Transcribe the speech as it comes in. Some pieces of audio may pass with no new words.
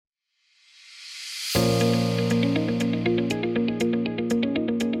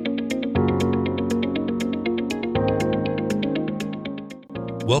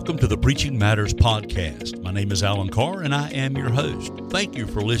Welcome to the Preaching Matters podcast. My name is Alan Carr, and I am your host. Thank you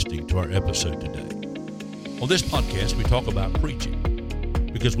for listening to our episode today. On this podcast, we talk about preaching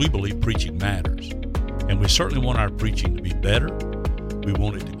because we believe preaching matters, and we certainly want our preaching to be better. We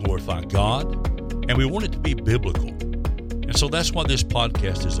want it to glorify God, and we want it to be biblical. And so that's what this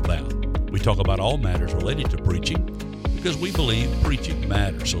podcast is about. We talk about all matters related to preaching because we believe preaching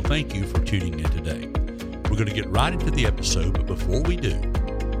matters. So thank you for tuning in today. We're going to get right into the episode, but before we do,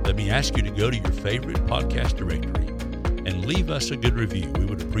 let me ask you to go to your favorite podcast directory and leave us a good review. We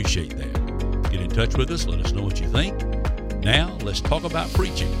would appreciate that. Get in touch with us. Let us know what you think. Now, let's talk about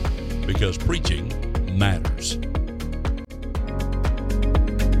preaching because preaching matters.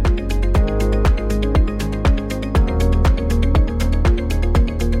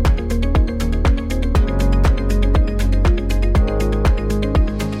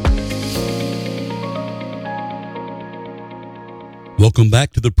 Welcome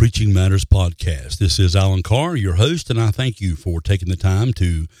back to the Preaching Matters podcast. This is Alan Carr, your host, and I thank you for taking the time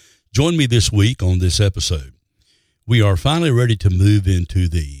to join me this week on this episode. We are finally ready to move into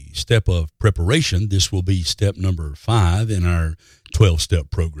the step of preparation. This will be step number 5 in our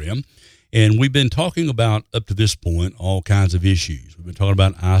 12-step program, and we've been talking about, up to this point, all kinds of issues. We've been talking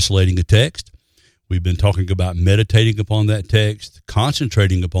about isolating a text. We've been talking about meditating upon that text,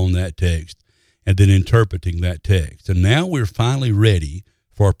 concentrating upon that text, and then interpreting that text. And now we're finally ready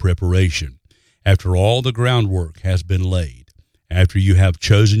for preparation. After all the groundwork has been laid, after you have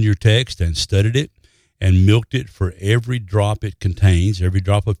chosen your text and studied it and milked it for every drop it contains, every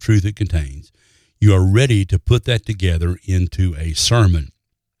drop of truth it contains, you are ready to put that together into a sermon.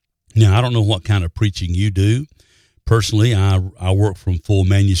 Now, I don't know what kind of preaching you do. Personally, I work from full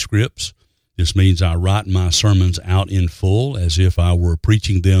manuscripts. This means I write my sermons out in full as if I were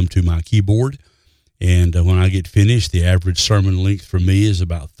preaching them to my keyboard. And when I get finished, the average sermon length for me is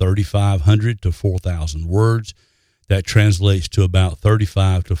about 3,500 to 4,000 words. That translates to about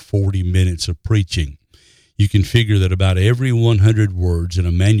 35 to 40 minutes of preaching. You can figure that about every 100 words in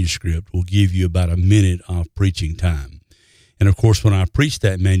a manuscript will give you about a minute of preaching time. And of course, when I preach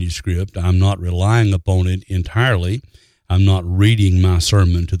that manuscript, I'm not relying upon it entirely. I'm not reading my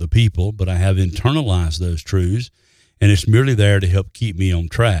sermon to the people, but I have internalized those truths, and it's merely there to help keep me on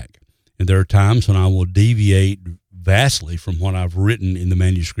track. And there are times when I will deviate vastly from what I've written in the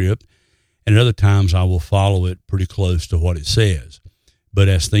manuscript, and at other times I will follow it pretty close to what it says. But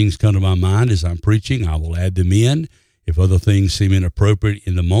as things come to my mind as I'm preaching, I will add them in. If other things seem inappropriate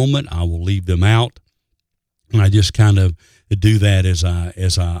in the moment, I will leave them out. And I just kind of do that as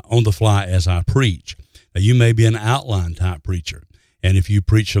I on the fly as I preach. Now, you may be an outline type preacher. And if you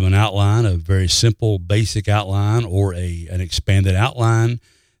preach from an outline, a very simple, basic outline, or an expanded outline,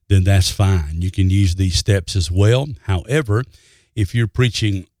 then that's fine. You can use these steps as well. However, if you're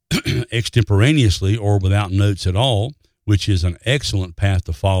preaching extemporaneously or without notes at all, which is an excellent path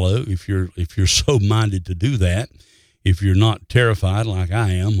to follow if you're so minded to do that, if you're not terrified like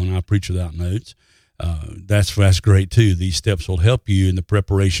I am when I preach without notes, that's great too. These steps will help you in the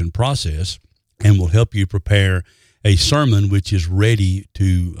preparation process and will help you prepare a sermon which is ready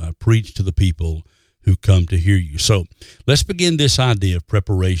to preach to the people who come to hear you. So let's begin this idea of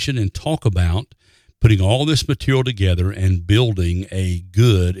preparation and talk about putting all this material together and building a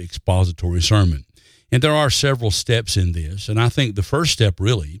good expository sermon. And there are several steps in this, and I think the first step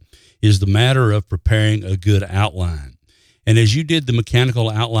really is the matter of preparing a good outline. And as you did the mechanical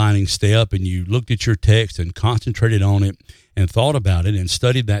outlining step and you looked at your text and concentrated on it and thought about it and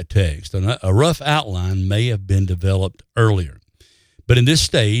studied that text, a rough outline may have been developed earlier. But in this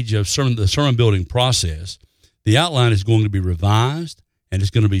stage of the sermon building process, the outline is going to be revised and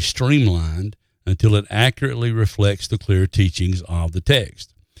it's going to be streamlined until it accurately reflects the clear teachings of the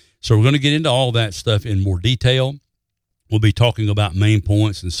text. So we're going to get into all that stuff in more detail. We'll be talking about main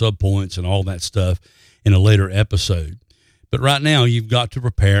points and subpoints and all that stuff in a later episode. But right now, you've got to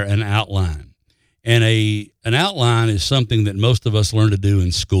prepare an outline. And an outline is something that most of us learn to do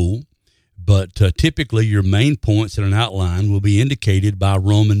in school. But typically, your main points in an outline will be indicated by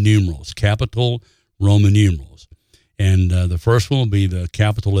Roman numerals, capital Roman numerals. And the first one will be the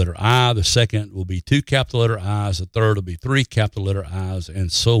capital letter I. The second will be 2 capital letter I's. The third will be 3 capital letter I's,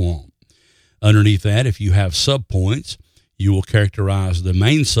 and so on. Underneath that, if you have subpoints, you will characterize the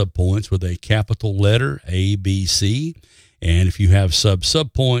main subpoints with a capital letter A, B, C. And if you have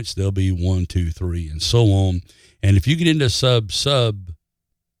subpoints, there'll be 1, 2, 3, and so on. And if you get into subpoints,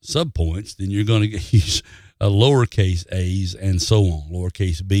 then you're going to use lowercase a's and so on,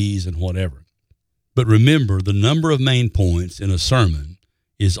 lowercase b's and whatever. But remember, the number of main points in a sermon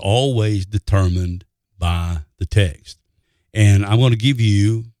is always determined by the text. And I'm going to give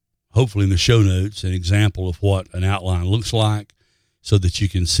you, hopefully in the show notes, an example of what an outline looks like so that you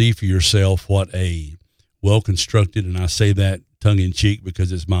can see for yourself what a well-constructed, and I say that tongue-in-cheek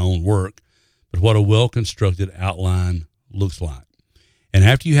because it's my own work, but what a well-constructed outline looks like. And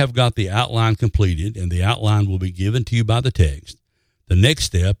after you have got the outline completed, and the outline will be given to you by the text, the next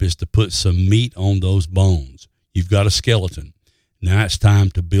step is to put some meat on those bones. You've got a skeleton. Now it's time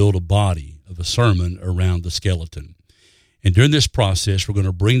to build a body of a sermon around the skeleton. And during this process, we're going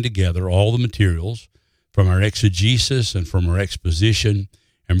to bring together all the materials from our exegesis and from our exposition,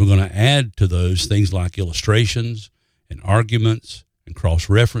 and we're going to add to those things like illustrations and arguments and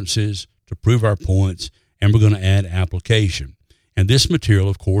cross-references to prove our points, and we're going to add application. And this material,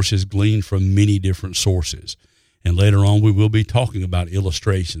 of course, is gleaned from many different sources. And later on, we will be talking about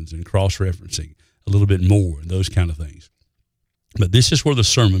illustrations and cross-referencing a little bit more and those kind of things. But this is where the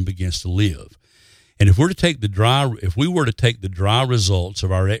sermon begins to live. And if we were to take the dry results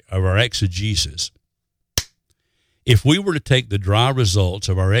of our exegesis,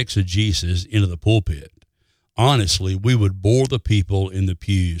 into the pulpit, honestly, we would bore the people in the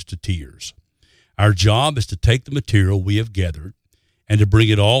pews to tears. Our job is to take the material we have gathered and to bring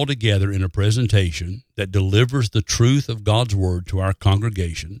it all together in a presentation that delivers the truth of God's word to our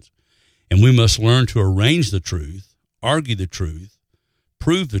congregations. And we must learn to arrange the truth, argue the truth,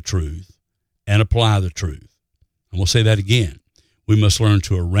 prove the truth, and apply the truth. And we'll say that again. We must learn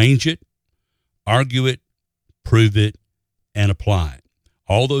to arrange it, argue it, prove it, and apply it.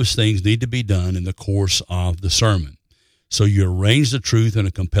 All those things need to be done in the course of the sermon. So you arrange the truth in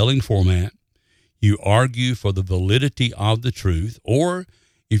a compelling format. You argue for the validity of the truth, or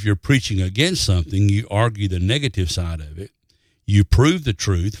if you're preaching against something, you argue the negative side of it. You prove the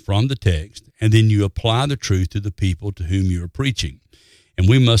truth from the text, and then you apply the truth to the people to whom you are preaching. And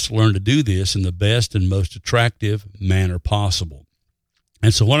we must learn to do this in the best and most attractive manner possible.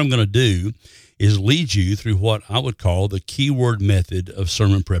 And so what I'm going to do is lead you through what I would call the keyword method of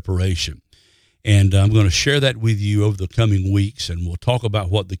sermon preparation. And I'm going to share that with you over the coming weeks, and we'll talk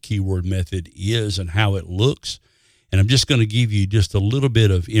about what the keyword method is and how it looks. And I'm just going to give you just a little bit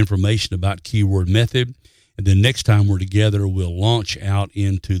of information about keyword method. And then next time we're together, we'll launch out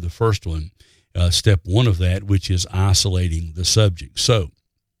into the first one, step one of that, which is isolating the subject. So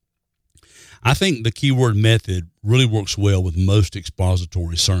I think the keyword method really works well with most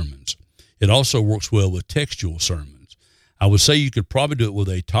expository sermons. It also works well with textual sermons. I would say you could probably do it with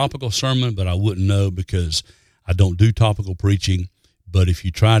a topical sermon, but I wouldn't know because I don't do topical preaching. But if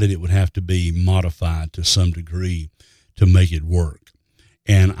you tried it, it would have to be modified to some degree to make it work.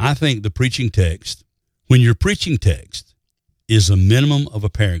 And I think the preaching text, when your preaching text is a minimum of a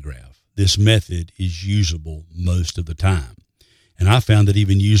paragraph, this method is usable most of the time. And I found it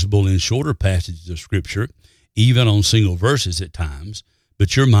even usable in shorter passages of Scripture, even on single verses at times,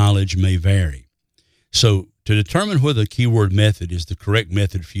 but your mileage may vary. So to determine whether the keyword method is the correct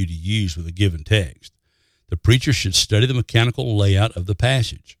method for you to use with a given text, the preacher should study the mechanical layout of the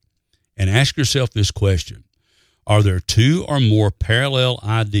passage and ask yourself this question: are there two or more parallel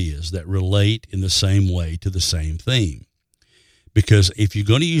ideas that relate in the same way to the same theme? Because if you're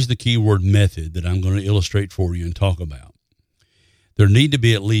going to use the keyword method that I'm going to illustrate for you and talk about, there need to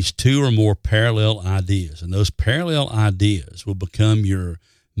be at least two or more parallel ideas, and those parallel ideas will become your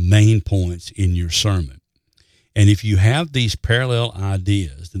main points in your sermon. And if you have these parallel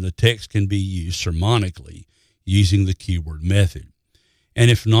ideas, then the text can be used sermonically using the keyword method.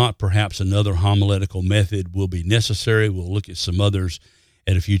 And if not, perhaps another homiletical method will be necessary. We'll look at some others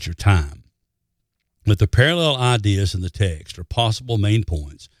at a future time. But the parallel ideas in the text are possible main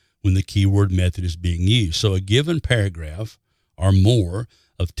points when the keyword method is being used. So a given paragraph or more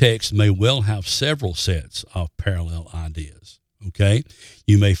of text may well have several sets of parallel ideas. Okay?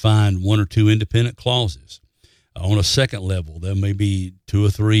 You may find one or two independent clauses. On a second level, there may be two or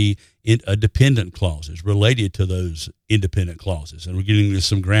three dependent clauses related to those independent clauses. And we're getting into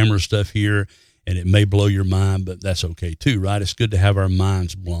some grammar stuff here, and it may blow your mind, but that's okay too, right? It's good to have our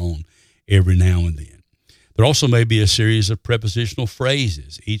minds blown every now and then. There also may be a series of prepositional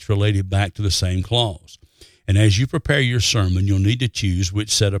phrases, each related back to the same clause. And as you prepare your sermon, you'll need to choose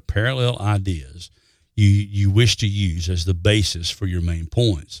which set of parallel ideas you wish to use as the basis for your main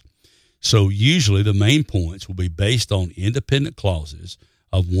points. So usually the main points will be based on independent clauses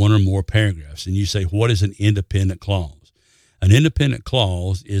of one or more paragraphs. And you say, what is an independent clause? An independent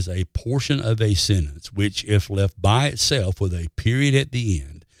clause is a portion of a sentence which, if left by itself with a period at the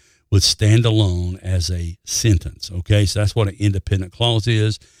end, would stand alone as a sentence. Okay, so that's what an independent clause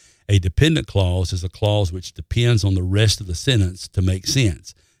is. A dependent clause is a clause which depends on the rest of the sentence to make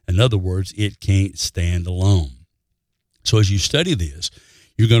sense. In other words, it can't stand alone. So as you study this,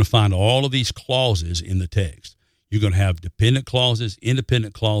 you're going to find all of these clauses in the text. You're going to have dependent clauses,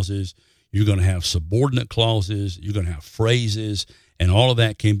 independent clauses. You're going to have subordinate clauses. You're going to have phrases, and all of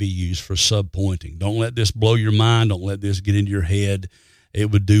that can be used for subpointing. Don't let this blow your mind. Don't let this get into your head.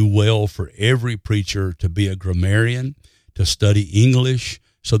 It would do well for every preacher to be a grammarian, to study English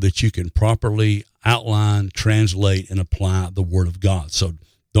so that you can properly outline, translate, and apply the Word of God. So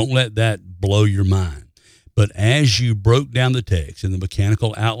don't let that blow your mind. But as you broke down the text in the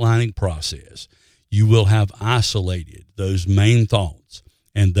mechanical outlining process, you will have isolated those main thoughts,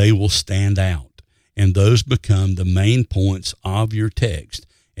 and they will stand out. And those become the main points of your text,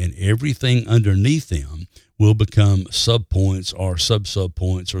 and everything underneath them will become subpoints or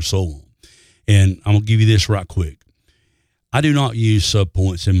sub-subpoints or so on. And I'm going to give you this right quick. I do not use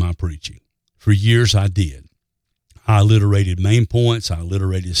subpoints in my preaching. For years I did. I alliterated main points, I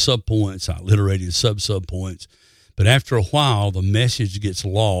alliterated subpoints, I alliterated sub-subpoints. But after a while, the message gets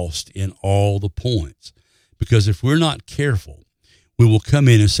lost in all the points. Because if we're not careful, we will come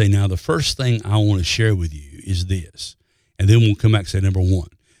in and say, now the first thing I want to share with you is this. And then we'll come back and say number one.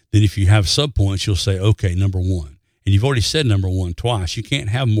 Then if you have subpoints, you'll say, okay, number one. And you've already said number one twice. You can't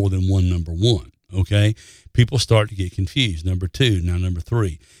have more than one number one, okay? People start to get confused. Number two, now number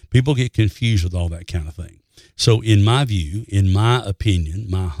three. People get confused with all that kind of thing. So in my view, in my opinion,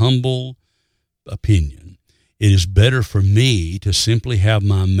 my humble opinion, it is better for me to simply have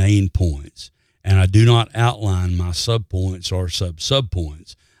my main points, and I do not outline my subpoints or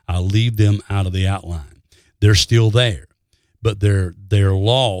sub-subpoints. I leave them out of the outline. They're still there, but they're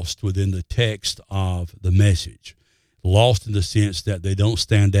lost within the text of the message, lost in the sense that they don't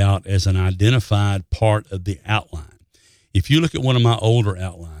stand out as an identified part of the outline. If you look at one of my older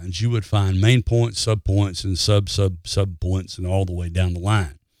outlines, you would find main points, subpoints, and sub-points, and all the way down the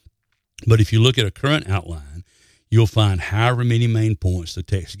line. But if you look at a current outline, you'll find however many main points the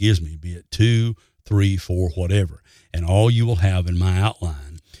text gives me, be it 2, 3, 4, whatever. And all you will have in my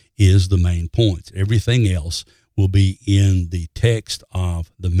outline is the main points. Everything else will be in the text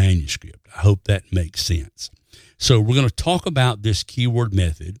of the manuscript. I hope that makes sense. So we're going to talk about this keyword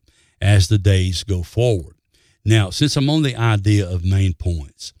method as the days go forward. Now, since I'm on the idea of main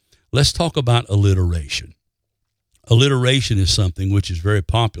points, let's talk about alliteration. Alliteration is something which is very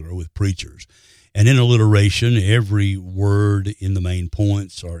popular with preachers. And in alliteration, every word in the main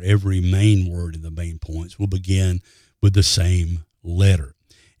points or every main word in the main points will begin with the same letter.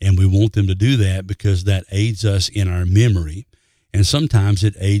 And we want them to do that because that aids us in our memory, and sometimes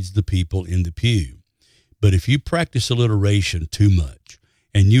it aids the people in the pew. But if you practice alliteration too much,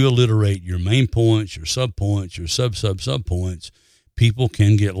 and you alliterate your main points, your subpoints, your sub-sub-subpoints, people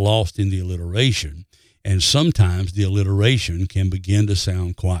can get lost in the alliteration, and sometimes the alliteration can begin to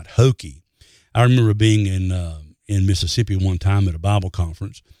sound quite hokey. I remember being in Mississippi one time at a Bible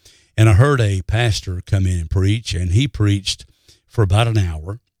conference, and I heard a pastor come in and preach, and he preached for about an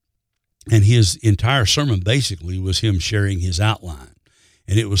hour, and his entire sermon basically was him sharing his outline,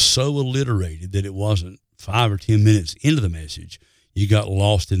 and it was so alliterated that it wasn't 5 or 10 minutes into the message, you got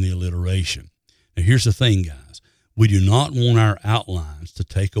lost in the alliteration. Now, here's the thing, guys. We do not want our outlines to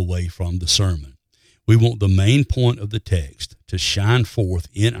take away from the sermon. We want the main point of the text to shine forth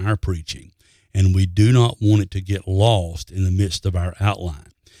in our preaching, and we do not want it to get lost in the midst of our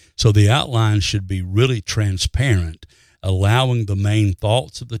outline. So the outline should be really transparent, allowing the main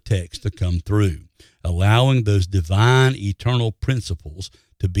thoughts of the text to come through, allowing those divine eternal principles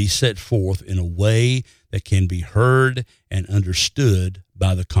to be set forth in a way that can be heard and understood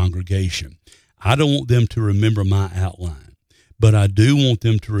by the congregation. I don't want them to remember my outline, but I do want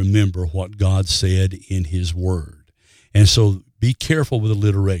them to remember what God said in His Word. And so be careful with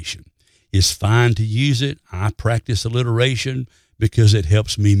alliteration. It's fine to use it. I practice alliteration because it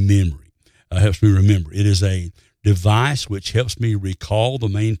helps me remember. It is a device which helps me recall the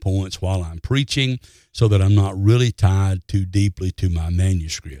main points while I'm preaching so that I'm not really tied too deeply to my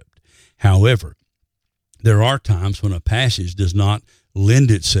manuscript. However, there are times when a passage does not lend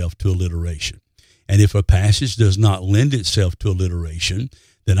itself to alliteration. And if a passage does not lend itself to alliteration,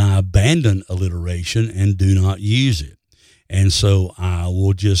 then I abandon alliteration and do not use it. And so I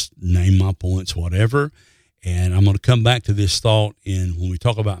will just name my points, whatever. And I'm going to come back to this thought when we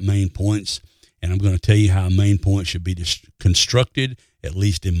talk about main points. And I'm going to tell you how a main point should be constructed, at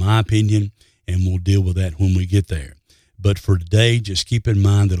least in my opinion, and we'll deal with that when we get there. But for today, just keep in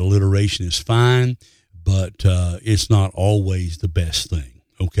mind that alliteration is fine, but it's not always the best thing,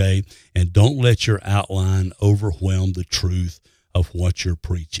 okay? And don't let your outline overwhelm the truth of what you're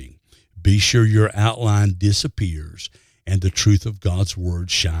preaching. Be sure your outline disappears and the truth of God's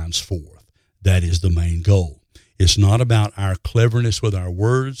Word shines forth. That is the main goal. It's not about our cleverness with our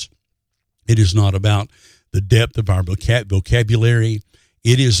words. It is not about the depth of our vocabulary.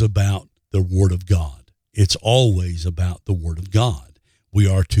 It is about the Word of God. It's always about the Word of God. We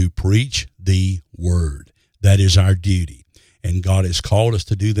are to preach the Word. That is our duty. And God has called us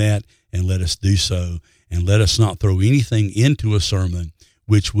to do that, and let us do so. And let us not throw anything into a sermon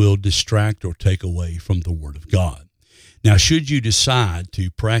which will distract or take away from the Word of God. Now, should you decide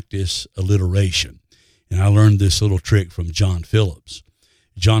to practice alliteration, and I learned this little trick from John Phillips.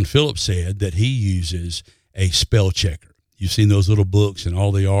 John Phillips said that he uses a spell checker. You've seen those little books, and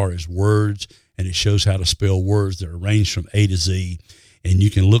all they are is words, and it shows how to spell words. They're arranged from A to Z, and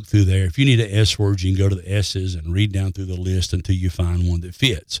you can look through there. If you need an S word, you can go to the S's and read down through the list until you find one that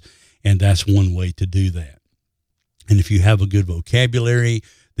fits, and that's one way to do that. And if you have a good vocabulary,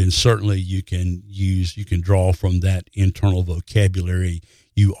 then certainly you can draw from that internal vocabulary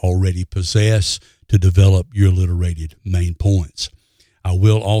you already possess to develop your alliterated main points. I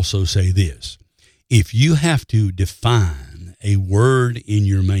will also say this. If you have to define a word in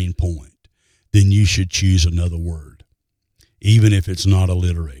your main point, then you should choose another word, even if it's not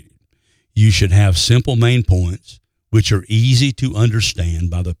alliterated. You should have simple main points, which are easy to understand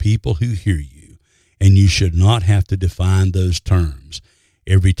by the people who hear you, and you should not have to define those terms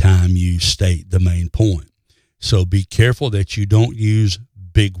every time you state the main point. So be careful that you don't use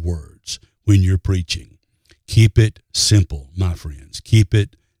big words when you're preaching. Keep it simple, my friends. Keep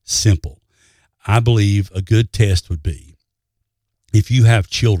it simple. I believe a good test would be if you have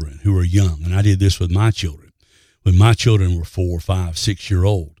children who are young, and I did this with my children. When my children were 4, 5,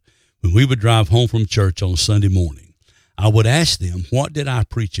 6-year-old, when we would drive home from church on Sunday morning, I would ask them, what did I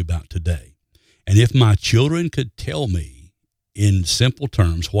preach about today? And if my children could tell me in simple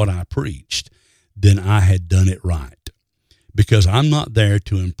terms what I preached, then I had done it right. Because I'm not there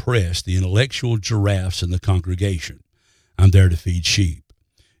to impress the intellectual giraffes in the congregation. I'm there to feed sheep.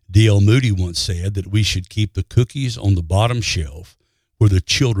 D.L. Moody once said that we should keep the cookies on the bottom shelf where the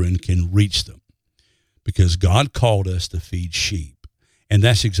children can reach them. Because God called us to feed sheep. And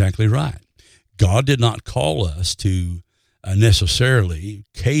that's exactly right. God did not call us to necessarily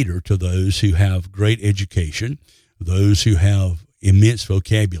cater to those who have great education, those who have immense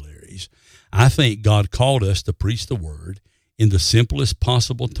vocabularies. I think God called us to preach the word in the simplest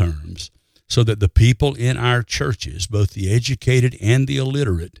possible terms so that the people in our churches, both the educated and the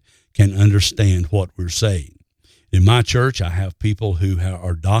illiterate, can understand what we're saying. In my church, I have people who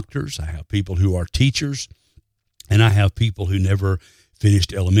are doctors, I have people who are teachers, and I have people who never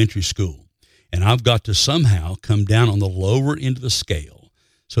finished elementary school. And I've got to somehow come down on the lower end of the scale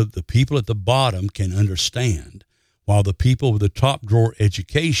so that the people at the bottom can understand, while the people with the top drawer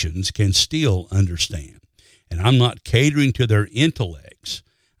educations can still understand. And I'm not catering to their intellects.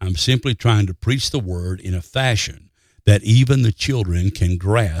 I'm simply trying to preach the word in a fashion that even the children can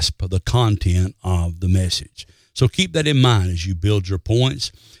grasp the content of the message. So keep that in mind as you build your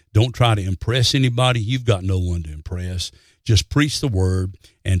points. Don't try to impress anybody. You've got no one to impress. Just preach the word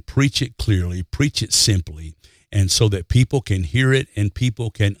and preach it clearly, preach it simply, and so that people can hear it and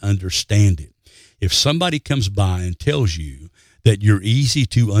people can understand it. If somebody comes by and tells you that you're easy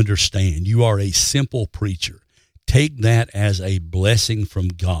to understand, you are a simple preacher, take that as a blessing from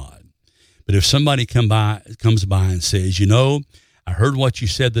God. But if somebody comes by and says, I heard what you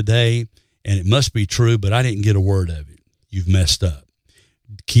said today, and it must be true, but I didn't get a word of it, you've messed up.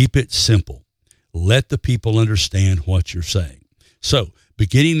 Keep it simple. Let the people understand what you're saying. So,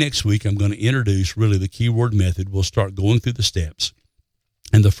 beginning next week, I'm going to introduce really the keyword method. We'll start going through the steps.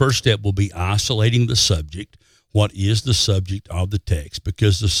 And the first step will be isolating the subject. What is the subject of the text?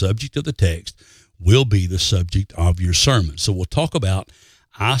 Because the subject of the text will be the subject of your sermon. So we'll talk about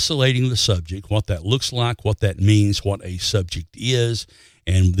isolating the subject, what that looks like, what that means, what a subject is,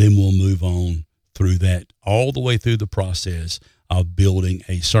 and then we'll move on through that all the way through the process of building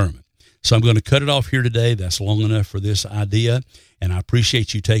a sermon. So I'm going to cut it off here today. That's long enough for this idea, and I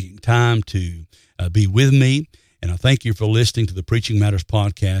appreciate you taking time to be with me, and I thank you for listening to the Preaching Matters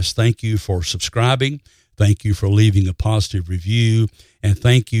podcast. Thank you for subscribing. Thank you for leaving a positive review, and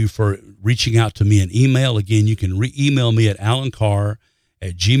thank you for reaching out to me in email. Again, you can email me at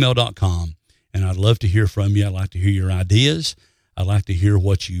alancarr@gmail.com, and I'd love to hear from you. I'd like to hear your ideas. I'd like to hear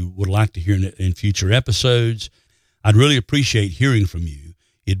what you would like to hear in future episodes. I'd really appreciate hearing from you.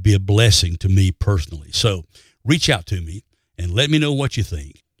 It'd be a blessing to me personally. So reach out to me and let me know what you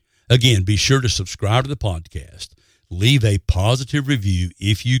think. Again, be sure to subscribe to the podcast. Leave a positive review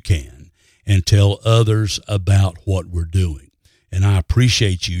if you can, and tell others about what we're doing. And I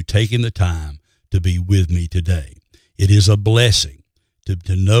appreciate you taking the time to be with me today. It is a blessing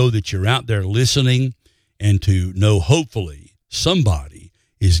to know that you're out there listening and to know hopefully somebody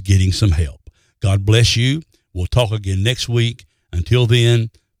is getting some help. God bless you. We'll talk again next week. Until then,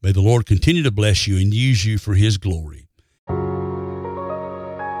 may the Lord continue to bless you and use you for his glory.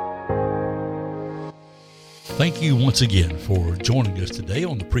 Thank you once again for joining us today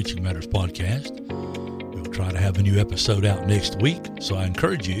on the Preaching Matters podcast. We'll try to have a new episode out next week, so I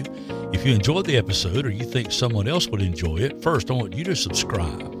encourage you, if you enjoyed the episode or you think someone else would enjoy it, first I want you to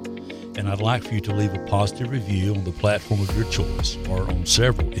subscribe. And I'd like for you to leave a positive review on the platform of your choice, or on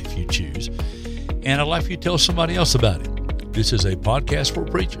several if you choose. And I'd like for you to tell somebody else about it. This is a podcast for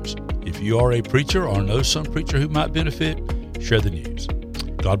preachers. If you are a preacher or know some preacher who might benefit, share the news.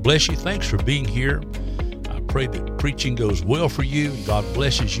 God bless you. Thanks for being here. Pray that preaching goes well for you and God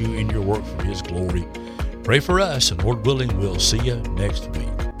blesses you in your work for his glory. Pray for us, and Lord willing, we'll see you next week.